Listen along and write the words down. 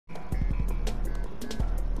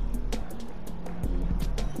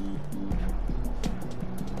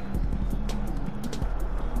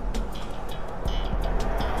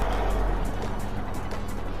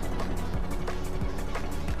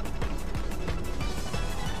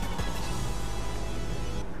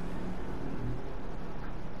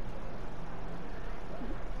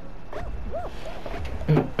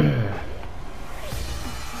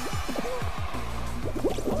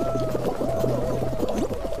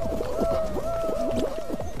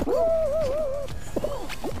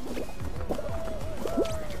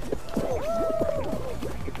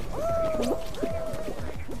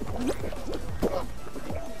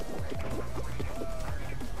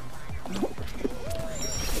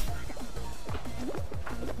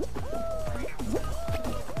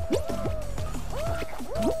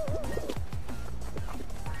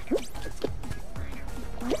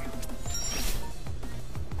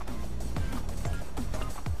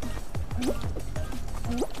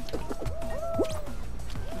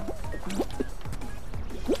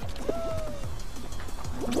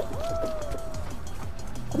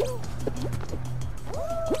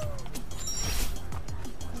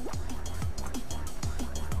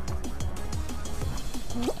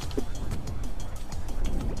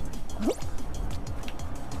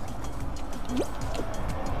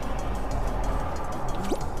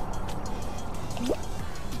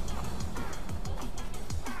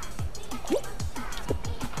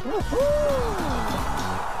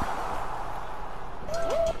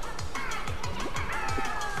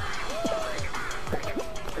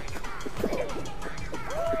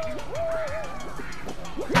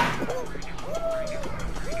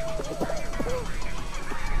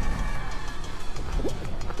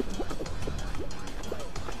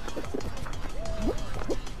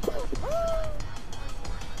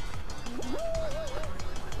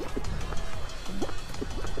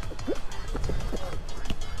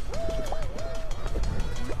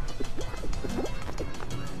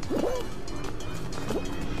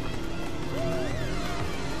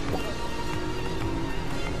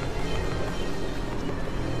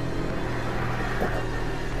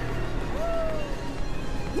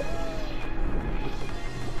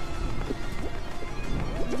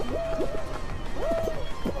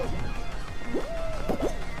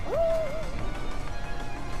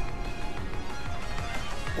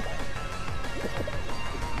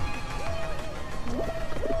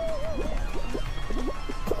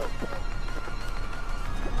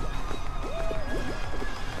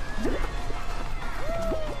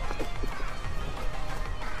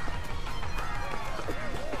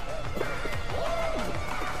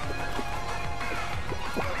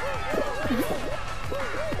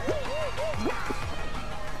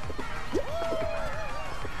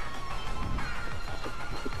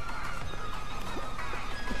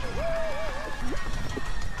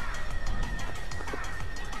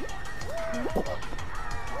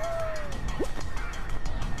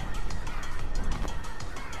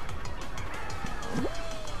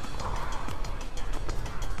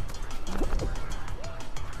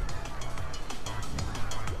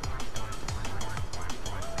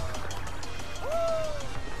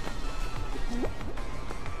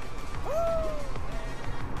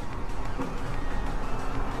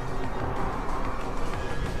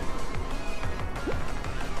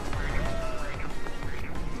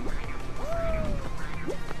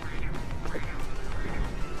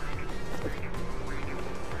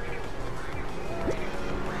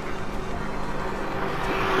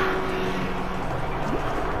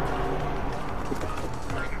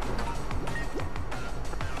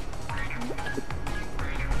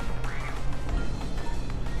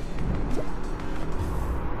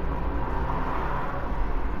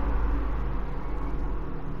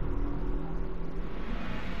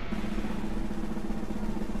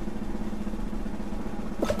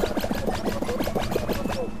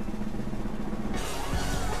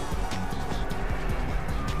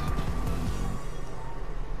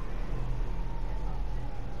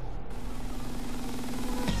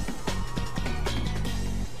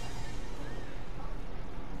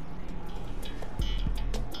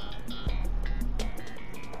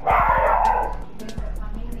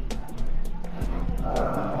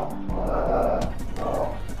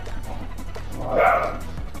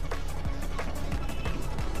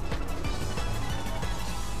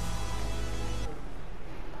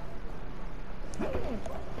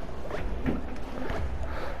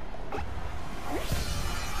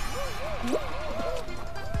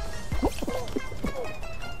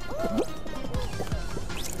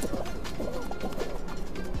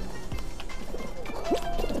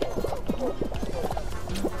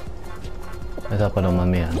Esa paloma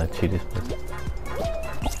mía, la chiles pues.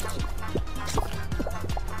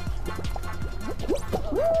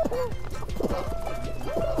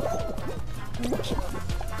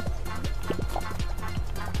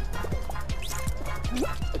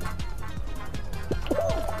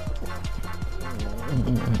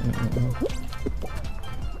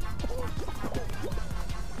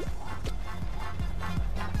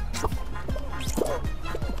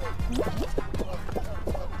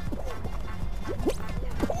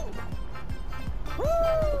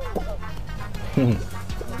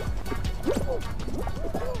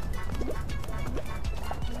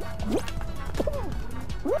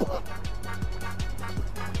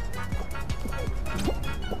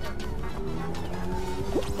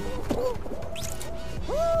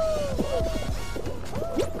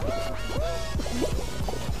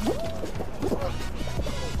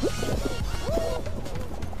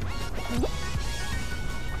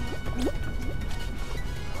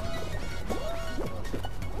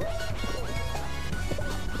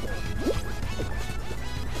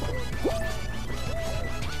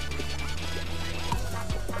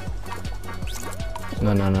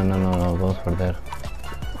 No, no, no, no, no, no, vamos a perder.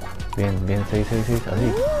 Bien, bien, 6, 6, 6,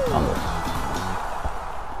 así. Vamos.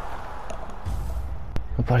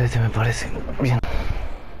 Me parece. Bien.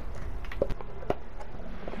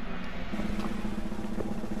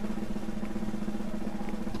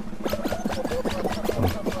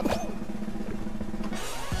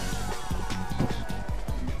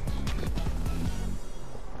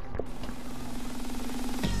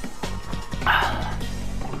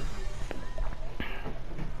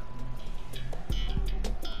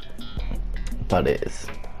 Parece.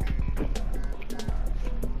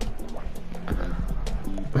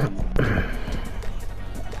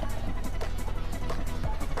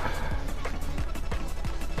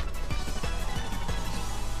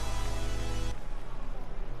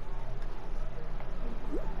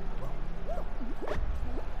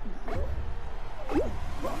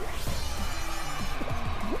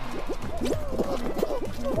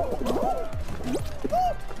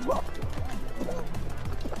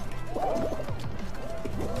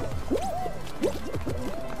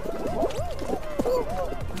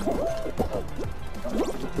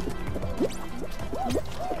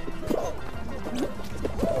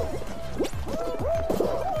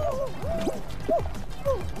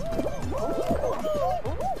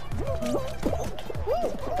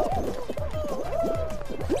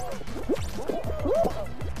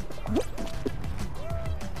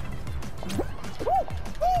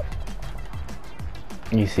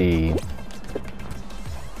 Y si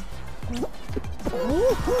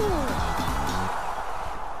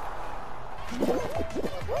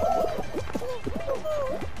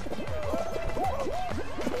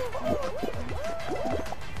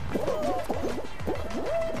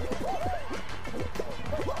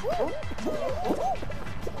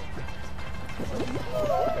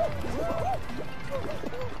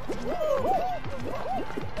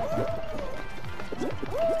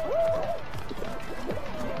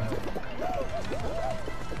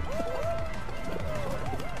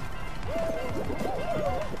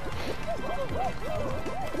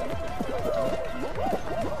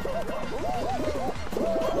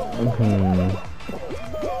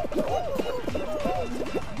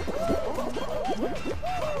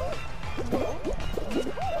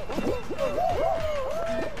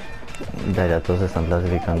ya todos se están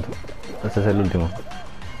clasificando. Este es el último.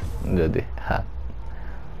 Ja.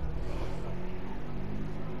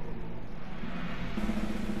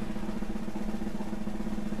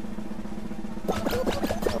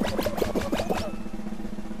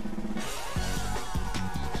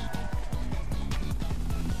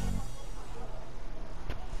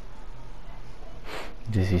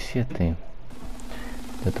 $17.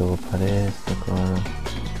 Ya tengo pared, toco.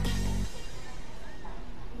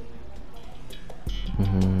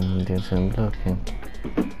 Tienes en bloque.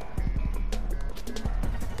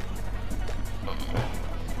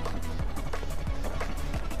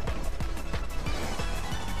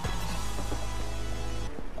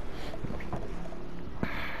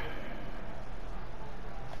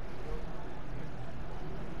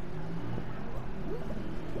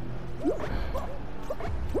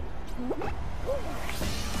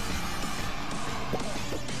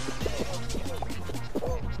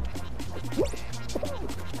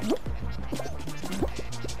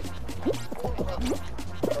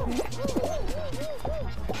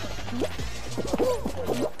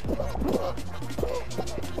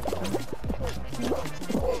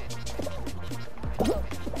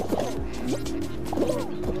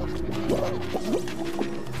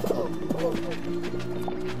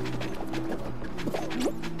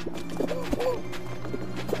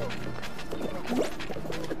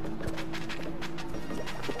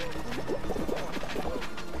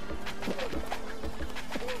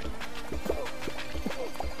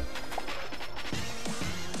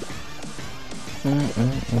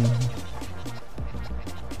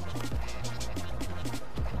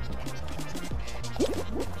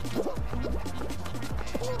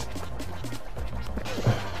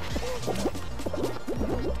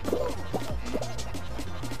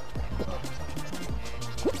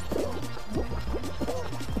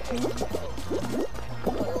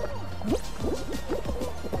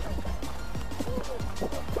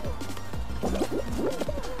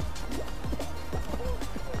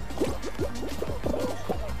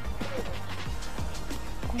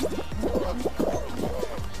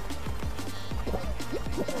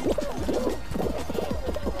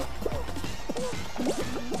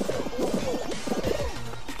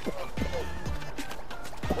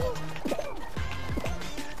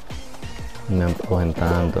 No empujen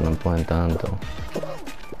tanto, no empujen tanto.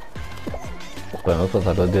 Podemos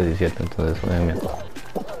pasar los 17, entonces obviamente.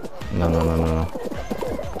 No, no, no, no, no.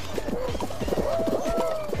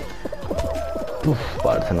 Uf,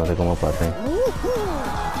 parce, no sé cómo pasé.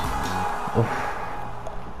 Uf.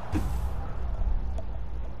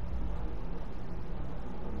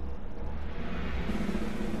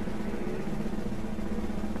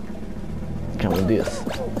 Cabrón, Dios.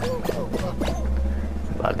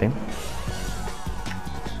 Vale.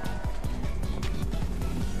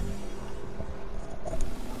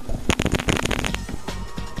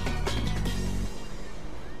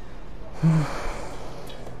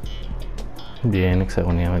 Bien,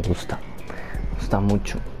 hexagonía, me gusta. Me gusta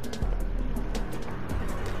mucho.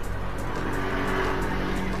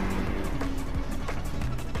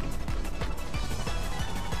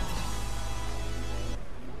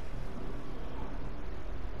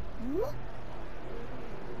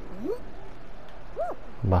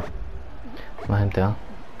 Va. Más gente va.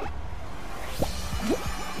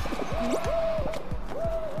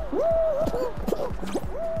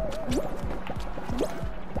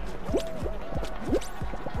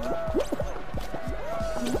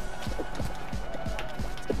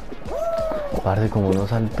 Parce, como no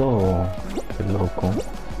saltó. Qué loco.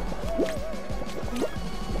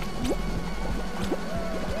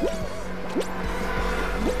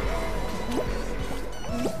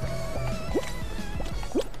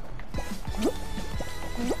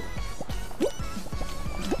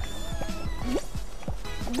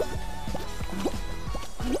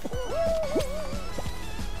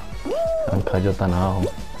 Han cayó tan abajo.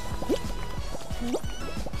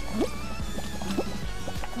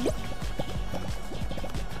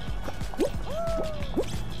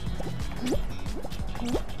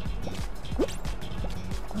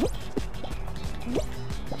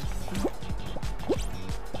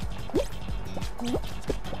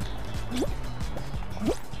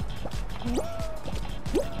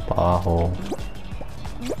 Abajo.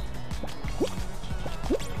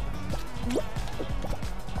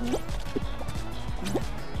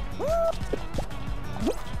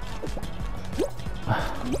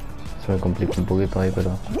 Se me complica un poquito ahí, pero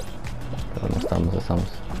no estamos.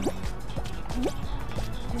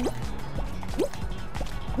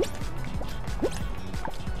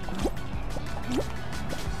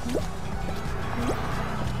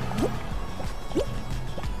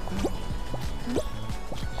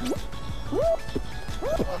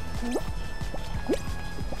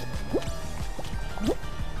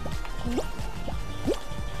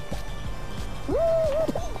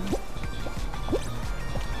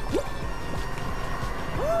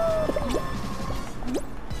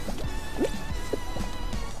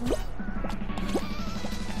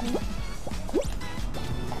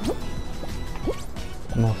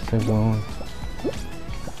 No sé, weón.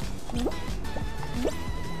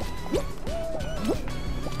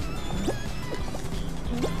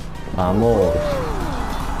 Vamos.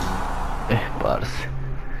 Parce.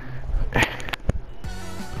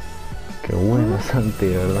 Qué buena Santi,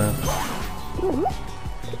 ¿verdad?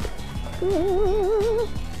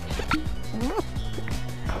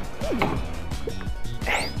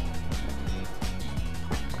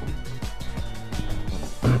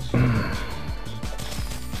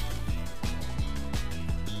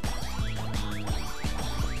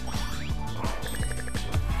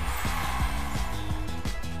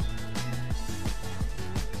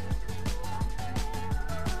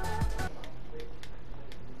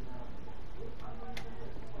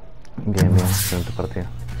 Bien, excelente partida.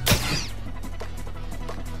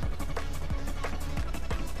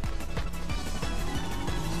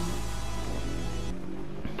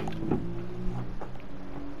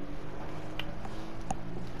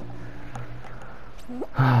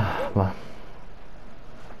 Va.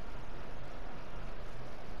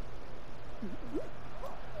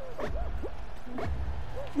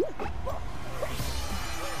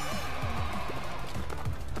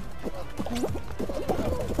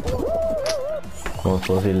 ¿Cómo es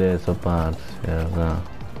posible eso, parce? ¿Verdad?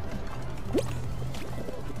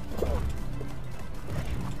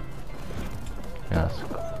 Qué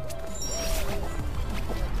asco.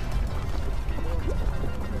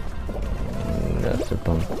 Ya se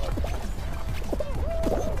tonto.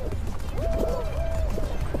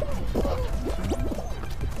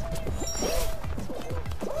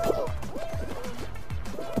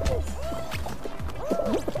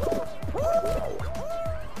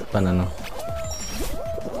 Banano.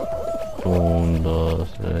 1,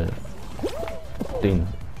 2, 3. ¡Tin!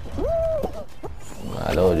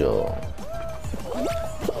 Al hoyo.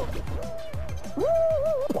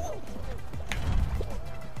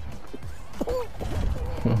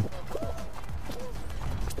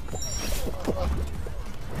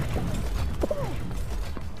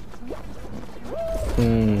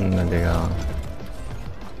 No llegaba.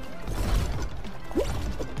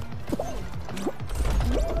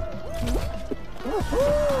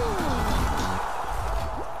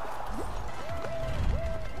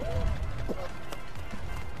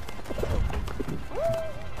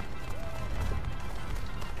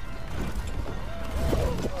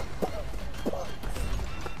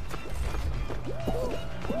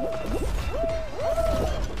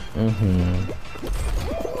 Ujú.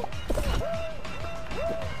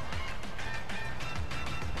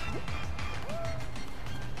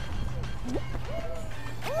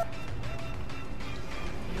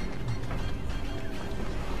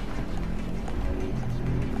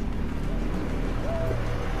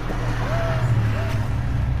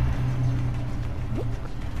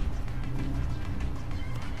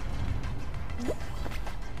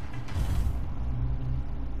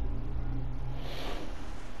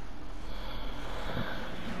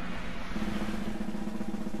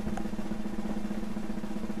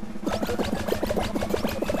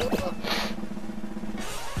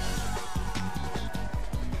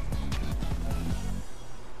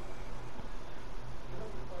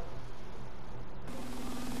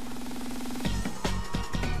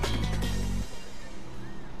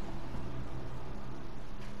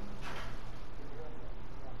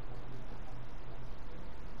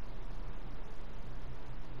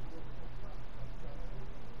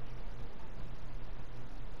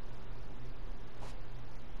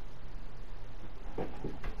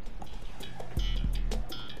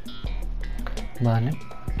 Vale,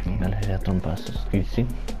 galería trompazos, y sí.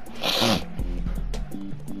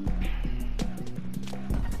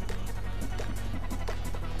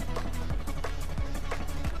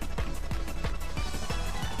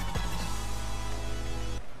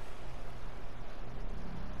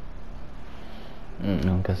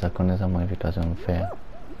 Aunque está con esa modificación fea.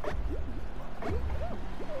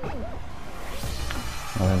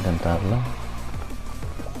 Vamos a intentarlo.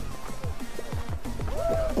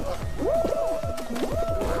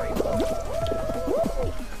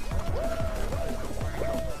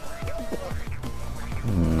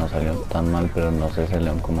 No salió tan mal, pero no sé si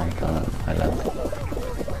león como tan adelante.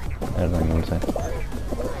 Perdón, dulce.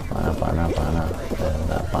 Pana, de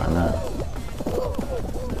verdad, pana.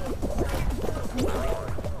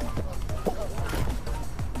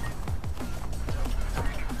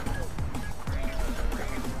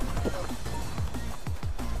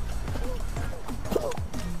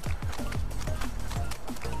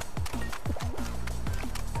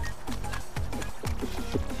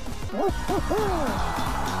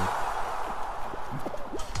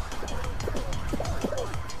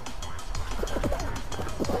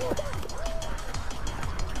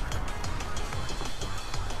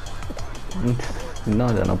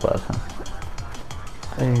 No, ya no pasa.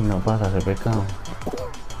 Ey, no pasa, ese pecado.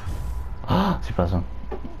 ¡Ah! Sí pasó.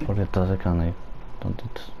 Porque todos se quedan ahí.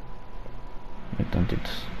 Tontitos. Muy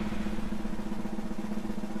tontitos.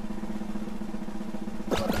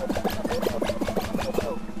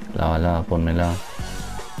 Lava, pónmela.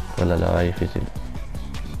 Pues la lava difícil.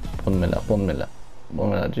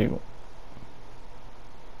 Pónmela, chico.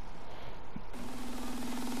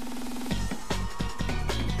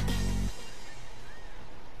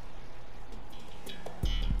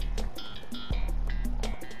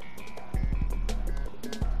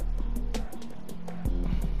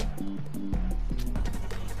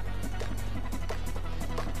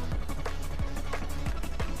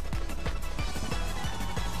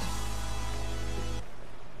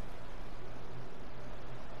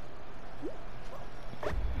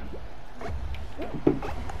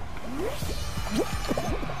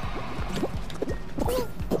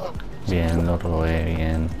 Bien, lo robé,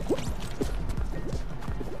 bien.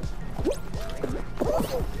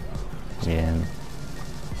 Bien.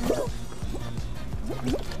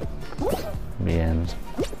 Bien.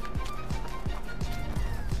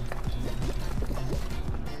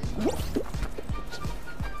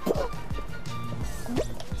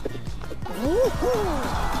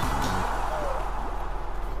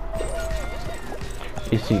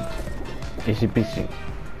 Easy peasy.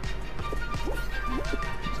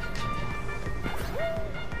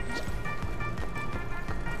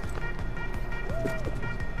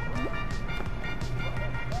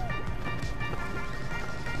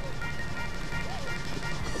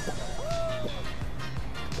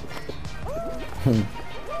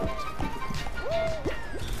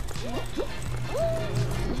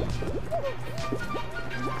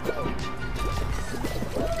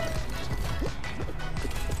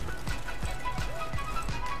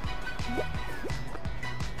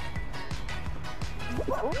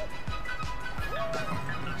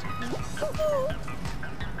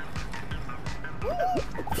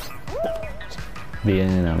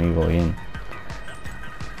 Bien, amigo, bien.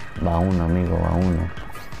 Va uno, amigo, va uno.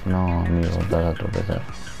 No, amigo, vas a tropezar.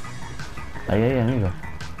 Ahí, amigo.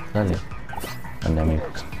 Dale. Dale, amigo.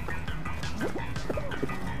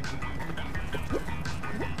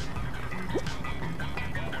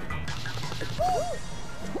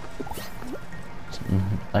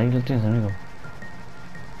 Ahí lo tienes, amigo.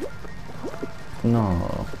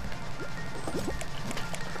 No.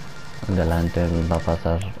 Delante va a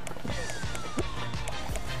pasar.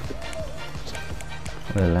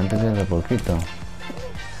 Delante tiene poquito.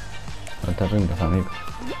 No te rindas, amigo.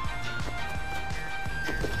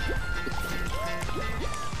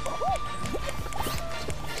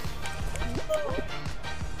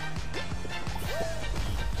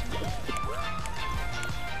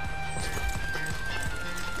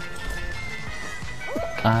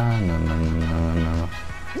 Ah, no, no, no, no, no, no.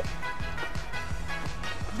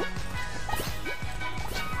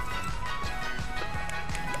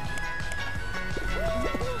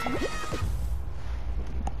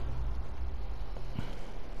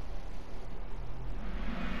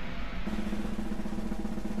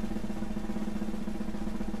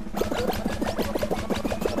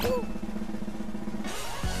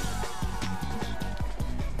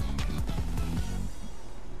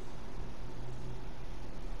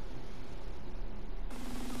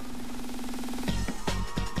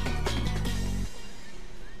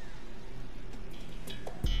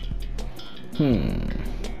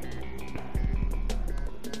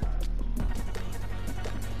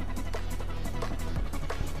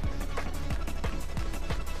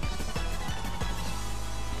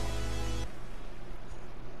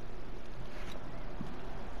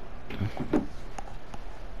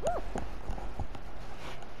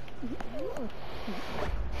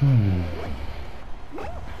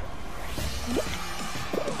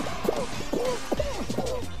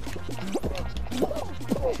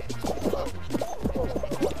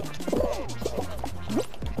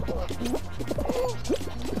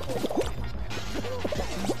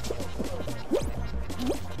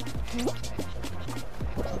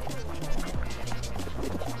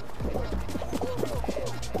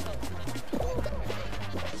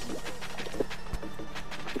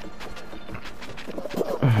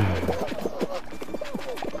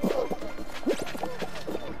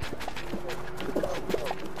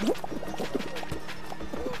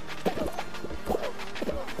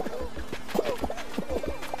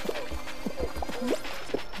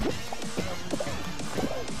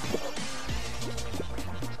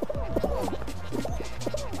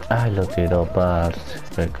 Ay, lo tiró, parce,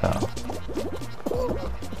 pecado.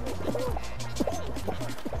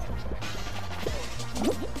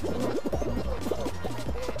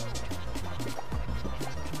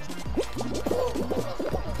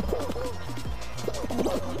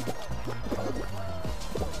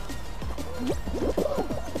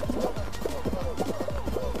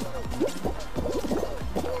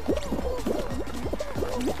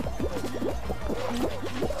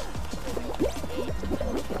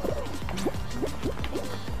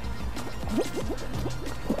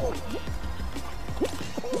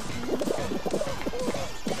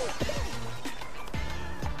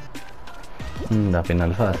 La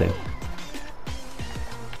final fácil.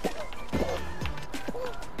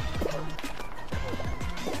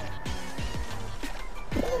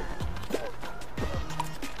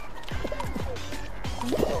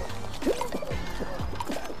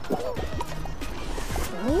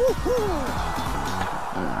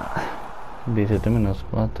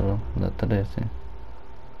 -4 da 13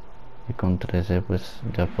 y con 13 pues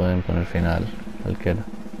ya pueden poner final cualquiera.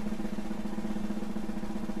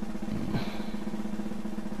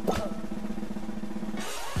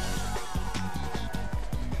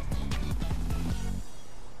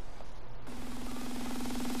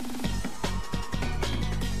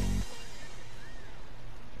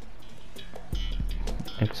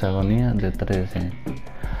 Hexagonía de 13.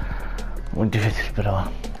 Muy difícil, pero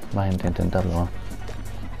va a intentarlo. Va.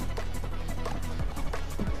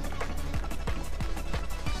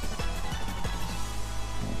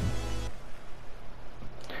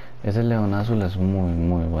 Ese león azul es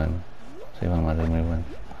muy bueno. Sí, va a es muy bueno.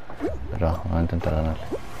 Pero va a intentar ganarle.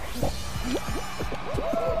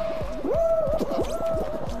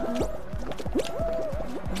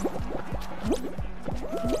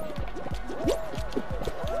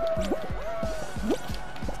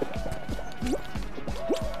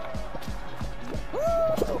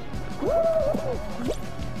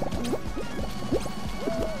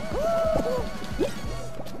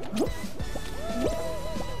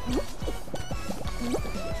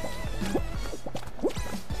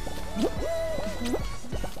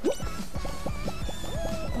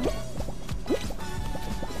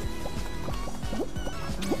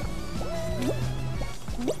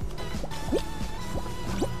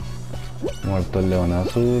 Muerto el león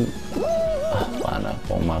azul. Ah, pana,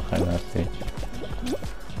 como ganaste.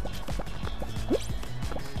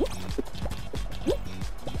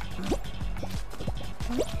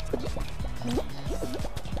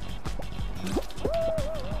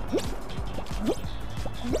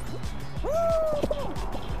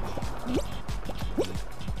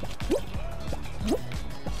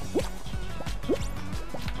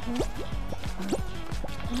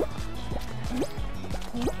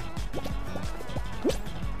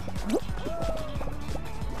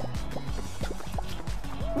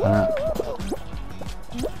 Ah.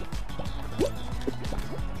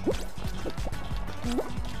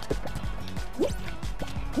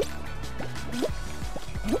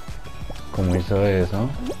 ¿Cómo hizo eso?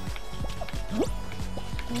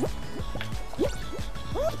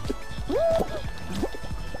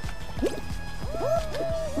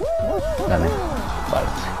 Dale,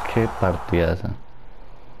 parce, qué partidaza.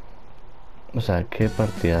 O sea, qué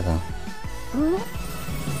partidaza.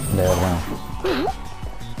 De verdad.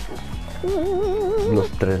 Los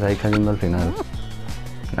tres ahí cayendo al final.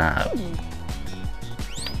 Nada.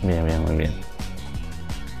 Bien, bien, muy bien.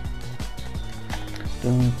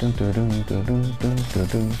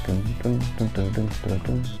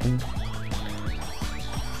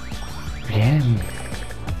 Bien.